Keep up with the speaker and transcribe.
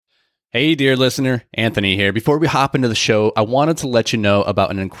Hey, dear listener, Anthony here. Before we hop into the show, I wanted to let you know about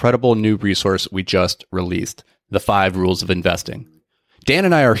an incredible new resource we just released, The 5 Rules of Investing. Dan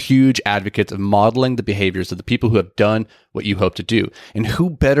and I are huge advocates of modeling the behaviors of the people who have done what you hope to do. And who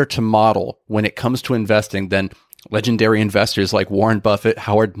better to model when it comes to investing than legendary investors like Warren Buffett,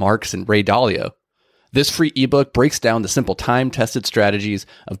 Howard Marks, and Ray Dalio? This free ebook breaks down the simple time-tested strategies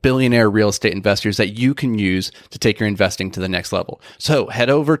of billionaire real estate investors that you can use to take your investing to the next level. So head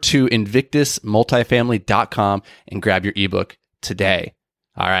over to invictusmultifamily.com and grab your ebook today.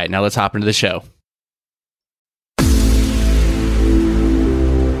 All right, now let's hop into the show.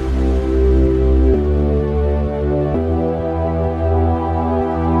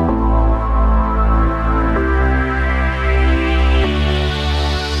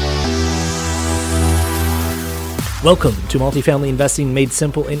 Welcome to Multifamily Investing Made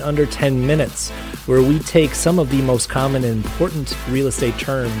Simple in Under 10 Minutes, where we take some of the most common and important real estate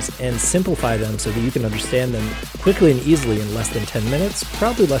terms and simplify them so that you can understand them quickly and easily in less than 10 minutes,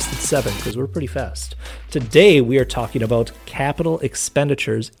 probably less than 7 because we're pretty fast. Today, we are talking about capital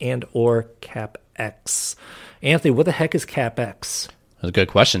expenditures and or CapEx. Anthony, what the heck is CapEx? That's a good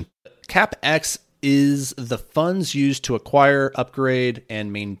question. CapEx is the funds used to acquire, upgrade,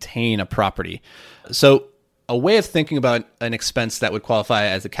 and maintain a property. So a way of thinking about an expense that would qualify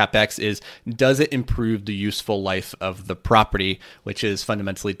as a CapEx is, does it improve the useful life of the property, which is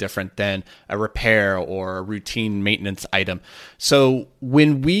fundamentally different than a repair or a routine maintenance item. So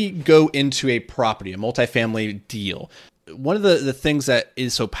when we go into a property, a multifamily deal, one of the things that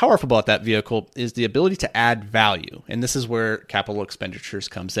is so powerful about that vehicle is the ability to add value. And this is where capital expenditures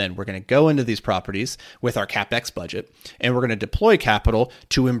comes in. We're going to go into these properties with our CapEx budget, and we're going to deploy capital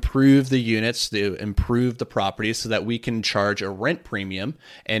to improve the units, to improve the properties so that we can charge a rent premium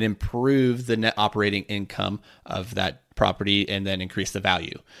and improve the net operating income of that property and then increase the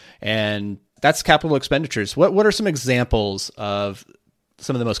value. And that's capital expenditures. What are some examples of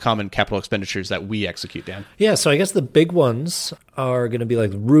some of the most common capital expenditures that we execute, Dan? Yeah, so I guess the big ones are going to be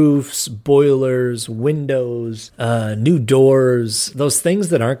like roofs, boilers, windows, new doors, those things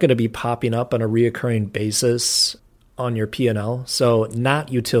that aren't going to be popping up on a reoccurring basis on your P&L. So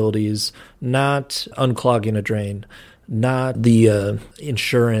not utilities, not unclogging a drain, not the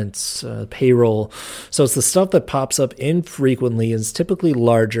insurance, payroll. So it's the stuff that pops up infrequently, is typically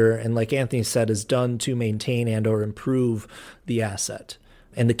larger, and like Anthony said, is done to maintain and or improve the asset.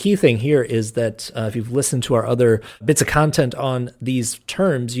 And the key thing here is that if you've listened to our other bits of content on these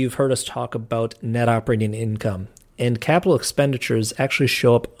terms, you've heard us talk about net operating income. And capital expenditures actually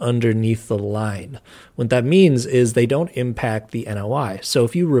show up underneath the line. What that means is they don't impact the NOI. So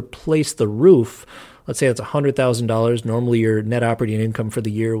if you replace the roof, let's say it's $100,000. Normally your net operating income for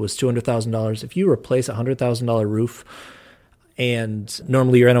the year was $200,000. If you replace a $100,000 roof, and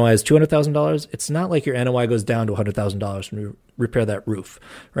normally your NOI is $200,000, it's not like your NOI goes down to $100,000 when you repair that roof,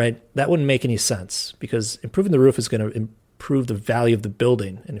 right? That wouldn't make any sense because improving the roof is going to improve the value of the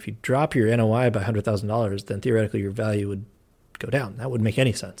building. And if you drop your NOI by $100,000, then theoretically your value would go down. That wouldn't make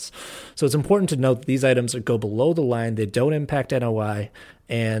any sense. So it's important to note that these items go below the line. They don't impact NOI,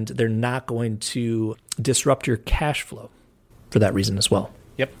 and they're not going to disrupt your cash flow for that reason as well.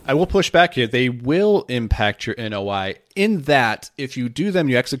 Yep. I will push back here. They will impact your NOI in that if you do them,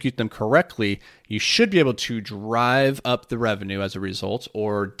 you execute them correctly, you should be able to drive up the revenue as a result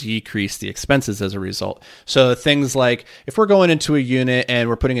or decrease the expenses as a result. So things like if we're going into a unit and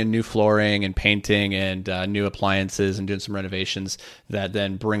we're putting in new flooring and painting and new appliances and doing some renovations that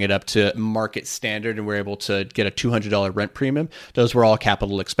then bring it up to market standard and we're able to get a $200 rent premium, those were all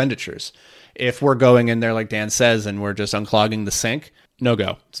capital expenditures. If we're going in there, like Dan says, and we're just unclogging the sink, no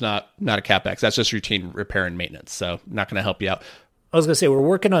go. It's not a CapEx. That's just routine repair and maintenance. So not going to help you out. I was going to say, we're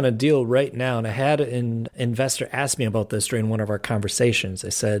working on a deal right now, and I had an investor ask me about this during one of our conversations. I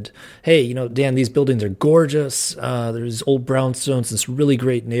said, hey, Dan, these buildings are gorgeous. There's old brownstones, this really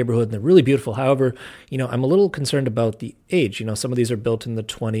great neighborhood, and they're really beautiful. However, I'm a little concerned about the age. Some of these are built in the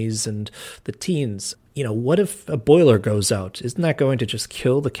 20s and the teens. What if a boiler goes out? Isn't that going to just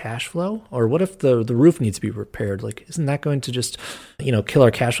kill the cash flow? Or what if the roof needs to be repaired? Isn't that going to just, kill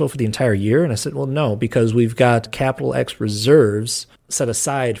our cash flow for the entire year? And I said, well, no, because we've got capital X reserves set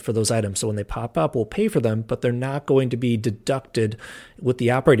aside for those items. So when they pop up, we'll pay for them, but they're not going to be deducted with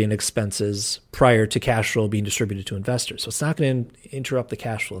the operating expenses prior to cash flow being distributed to investors. So it's not going to interrupt the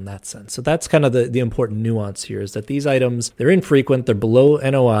cash flow in that sense. So that's kind of the important nuance here, is that these items, they're infrequent, they're below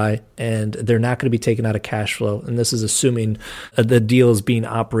NOI, and they're not going to be taken out of cash flow. And this is assuming the deal is being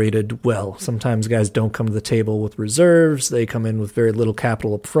operated well. Sometimes guys don't come to the table with reserves. They come in with very little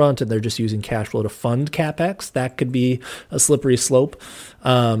capital up front, and they're just using cash flow to fund CapEx. That could be a slippery slope.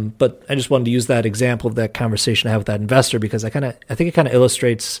 But I just wanted to use that example of that conversation I had with that investor because I think it kind of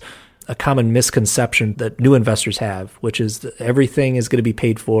illustrates a common misconception that new investors have, which is that everything is going to be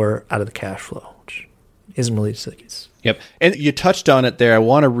paid for out of the cash flow, which isn't really the case. Yep. And you touched on it there. I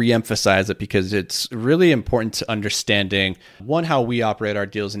want to reemphasize it because it's really important to understanding, one, how we operate our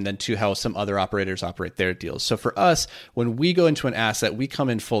deals, and then two, how some other operators operate their deals. So for us, when we go into an asset, we come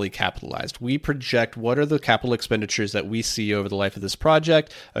in fully capitalized. We project what are the capital expenditures that we see over the life of this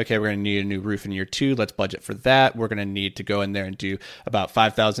project. Okay, we're going to need a new roof in year 2. Let's budget for that. We're going to need to go in there and do about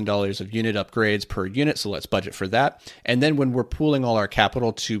 $5,000 of unit upgrades per unit. So let's budget for that. And then when we're pooling all our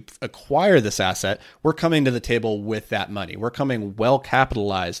capital to acquire this asset, we're coming to the table with that money. We're coming well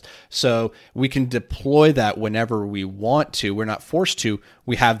capitalized, so we can deploy that whenever we want to. We're not forced to.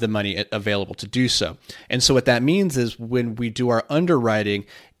 We have the money available to do so. And so what that means is when we do our underwriting,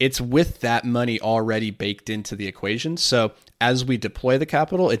 it's with that money already baked into the equation. So as we deploy the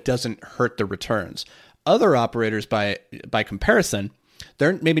capital, it doesn't hurt the returns. Other operators, by comparison,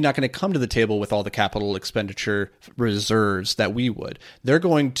 they're maybe not going to come to the table with all the capital expenditure reserves that we would. They're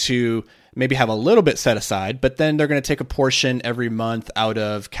going to maybe have a little bit set aside, but then they're going to take a portion every month out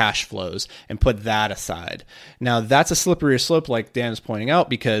of cash flows and put that aside. Now, that's a slippery slope, like Dan is pointing out,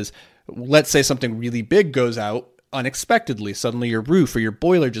 because let's say something really big goes out unexpectedly. Suddenly your roof or your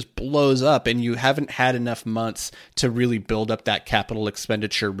boiler just blows up and you haven't had enough months to really build up that capital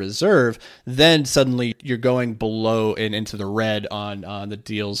expenditure reserve. Then suddenly you're going below and into the red on the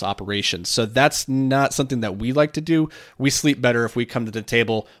deal's operations. So that's not something that we like to do. We sleep better if we come to the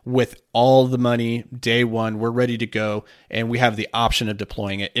table with all the money day one. We're ready to go and we have the option of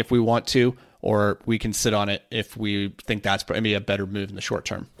deploying it if we want to, or we can sit on it if we think that's maybe a better move in the short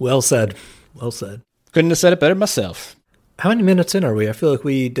term. Well said. Well said. Couldn't have said it better myself. How many minutes in are we? I feel like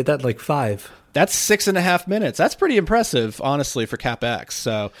we did that like 5. That's 6.5 minutes. That's pretty impressive, honestly, for CapEx.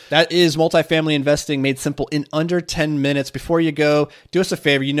 So that is multifamily investing made simple in under 10 minutes. Before you go, do us a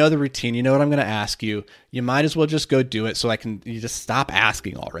favor. You know the routine. You know what I'm going to ask you. You might as well just go do it so you just stop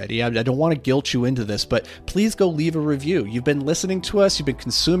asking already. I don't want to guilt you into this, but please go leave a review. You've been listening to us. You've been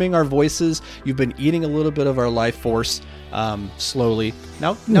consuming our voices. You've been eating a little bit of our life force slowly.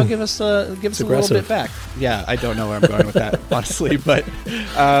 Now give us a little bit back. Yeah, I don't know where I'm going with that, honestly, but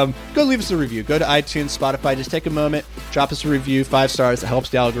go leave us a review. Go to iTunes, Spotify. Just take a moment, drop us a review, 5 stars. It helps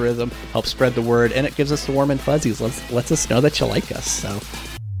the algorithm, helps spread the word, and it gives us the warm and fuzzies. Lets us know that you like us. So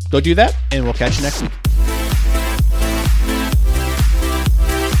go do that, and we'll catch you next week.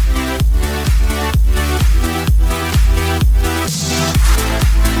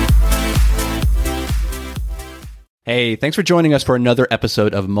 Hey, thanks for joining us for another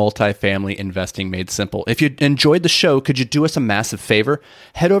episode of Multifamily Investing Made Simple. If you enjoyed the show, could you do us a massive favor?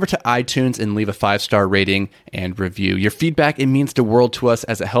 Head over to iTunes and leave a 5-star rating and review. Your feedback, it means the world to us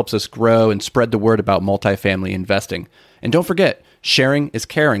as it helps us grow and spread the word about multifamily investing. And don't forget, sharing is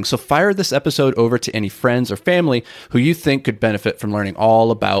caring. So fire this episode over to any friends or family who you think could benefit from learning all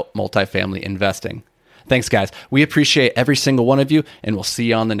about multifamily investing. Thanks, guys. We appreciate every single one of you, and we'll see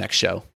you on the next show.